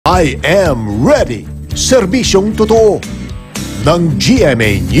I am ready. Serbisyong totoo ng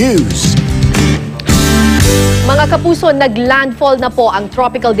GMA News. Mga kapuso, naglandfall na po ang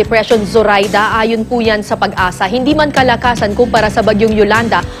Tropical Depression Zoraida. Ayon po yan sa Pag-asa. Hindi man kalakasan kumpara sa bagyong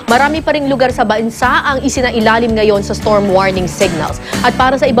Yolanda, marami pa ring lugar sa bansa ang isinailalim ngayon sa storm warning signals. At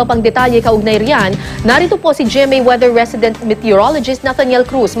para sa iba pang detalye kaugnay riyan, narito po si GMA Weather Resident Meteorologist Nathaniel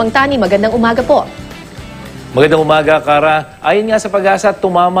Cruz. Mang Tani, magandang umaga po. Magandang umaga, Kara. Ayon nga sa Pag-asa,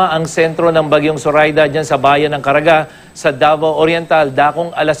 tumama ang sentro ng bagyong Zoraida dyan sa bayan ng Caraga sa Davao Oriental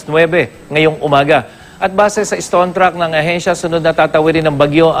dakong alas 9 ngayong umaga. At base sa storm track ng ahensya, sunod na tatawirin ng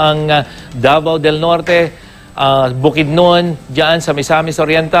bagyo ang Davao del Norte, Bukidnon, dyan sa Misamis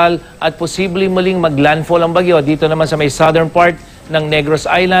Oriental at posibleng muling maglandfall ang bagyo dito naman sa may southern part ng Negros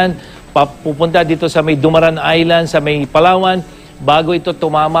Island, pupunta dito sa may Dumaran Island, sa may Palawan, bago ito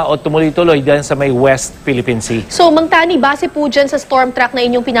tumama o tumuloy-tuloy dyan sa may West Philippine Sea. So, Mang Tani, base po dyan sa storm track na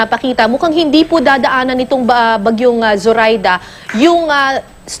inyong pinapakita, mukhang hindi po dadaanan itong bagyong Zoraida yung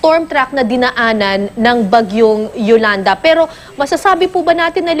storm track na dinaanan ng bagyong Yolanda. Pero masasabi po ba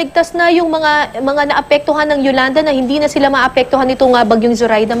natin na ligtas na yung mga naapektuhan ng Yolanda na hindi na sila maapektuhan itong bagyong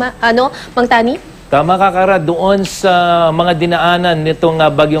Zoraida, Mang Tani? Tama ka, Kara. Doon sa mga dinaanan nitong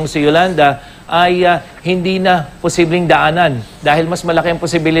bagyong si Yolanda, ay hindi na posibleng daanan dahil mas malaki ang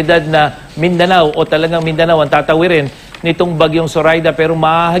posibilidad na Mindanao o talagang Mindanao ang tatawirin nitong bagyong Zoraida, pero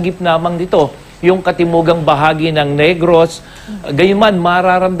mahahagip namang dito yung katimugang bahagi ng Negros. Gayunman,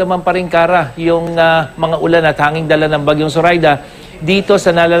 mararamdaman pa rin, Kara, yung mga ulan at hanging dala ng bagyong Zoraida dito sa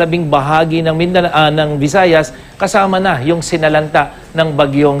nalalabing bahagi ng Mindanao, ng Visayas, kasama na yung sinalanta ng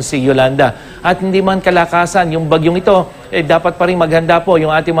bagyong si Yolanda. At hindi man kalakasan yung bagyong ito, dapat pa rin maghanda po yung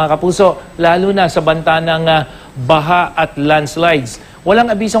ating mga kapuso, lalo na sa banta ng baha at landslides.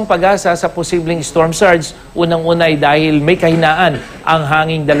 Walang abisong pag-asa sa posibleng storm surge, unang-unay dahil may kahinaan ang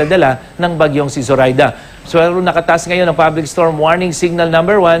hanging daladala ng bagyong si Zoraida. So nakataas ngayon ang public storm warning signal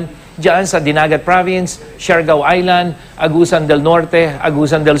number 1 diyan sa Dinagat Province, Siargao Island, Agusan del Norte,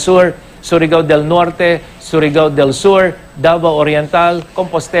 Agusan del Sur, Surigao del Norte, Surigao del Sur, Davao Oriental,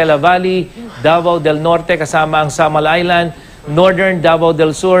 Compostela Valley, Davao del Norte kasama ang Samal Island, Northern Davao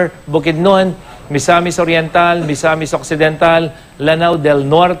del Sur, Bukidnon, Misamis Oriental, Misamis Occidental, Lanao del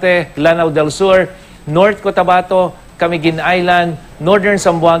Norte, Lanao del Sur, North Cotabato, Camiguin Island, Northern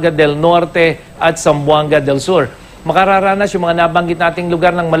Zamboanga del Norte at Zamboanga del Sur. Makararanas yung mga nabanggit nating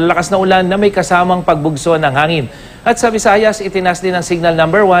lugar ng malalakas na ulan na may kasamang pagbugso ng hangin. At sa Visayas, itinas din ang signal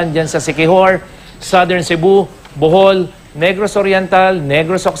number 1 dyan sa Siquijor, Southern Cebu, Bohol, Negros Oriental,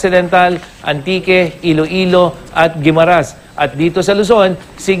 Negros Occidental, Antique, Iloilo at Guimaras. At dito sa Luzon,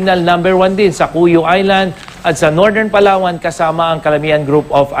 signal number 1 din sa Cuyo Island at sa Northern Palawan kasama ang Calamian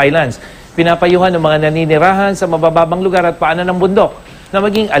Group of Islands. Pinapayuhan ng mga naninirahan sa mabababang lugar at paanan ng bundok na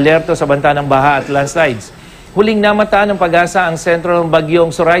maging alerto sa banta ng baha at landslides. Huling namataan ng Pag-asa ang sentro ng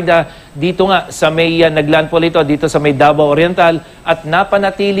bagyong Zoraida dito nga sa may naglandfall ito dito sa may Davao Oriental at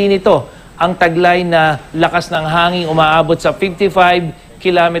napanatili nito ang taglay na lakas ng hangin umaabot sa 55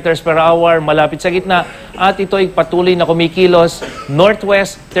 kilometers per hour malapit sa gitna at ito ay patuloy na kumikilos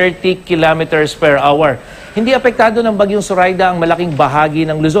northwest 30 kilometers per hour. Hindi apektado ng bagyong Zoraida ang malaking bahagi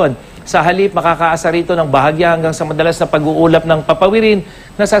ng Luzon. Sa halip, makakaasa rito ng bahagya hanggang sa madalas na pag-uulap ng papawirin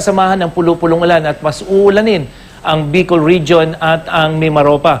na sasamahan ng pulo-pulong ulan at mas uulanin ang Bicol Region at ang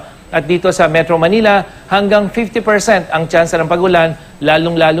Mimaropa. At dito sa Metro Manila, hanggang 50% ang tsansa ng pag-ulan,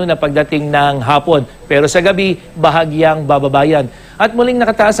 lalong-lalo na pagdating ng hapon. Pero sa gabi, bahagyang bababayan. At muling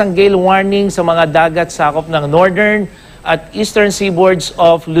nakataas ang gale warning sa mga dagat sakop ng northern at eastern seaboards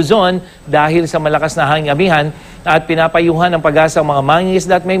of Luzon dahil sa malakas na hanging amihan at pinapayuhan ng Pag-asa ang mga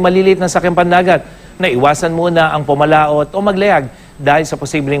mangingisda at may maliliit na sakyang pandagat na iwasan muna ang pumalaot o maglayag dahil sa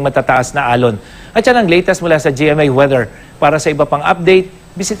posibleng matataas na alon. At yan ang latest mula sa GMA Weather. Para sa iba pang update,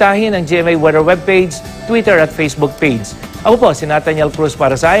 bisitahin ang GMA Weather webpage, Twitter at Facebook page. Ako po, si Nathaniel Cruz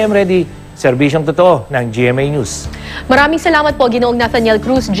para sa I Am Ready, serbisyong totoo ng GMA News. Maraming salamat po, Ginoong Nathaniel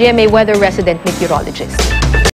Cruz, GMA Weather Resident Meteorologist.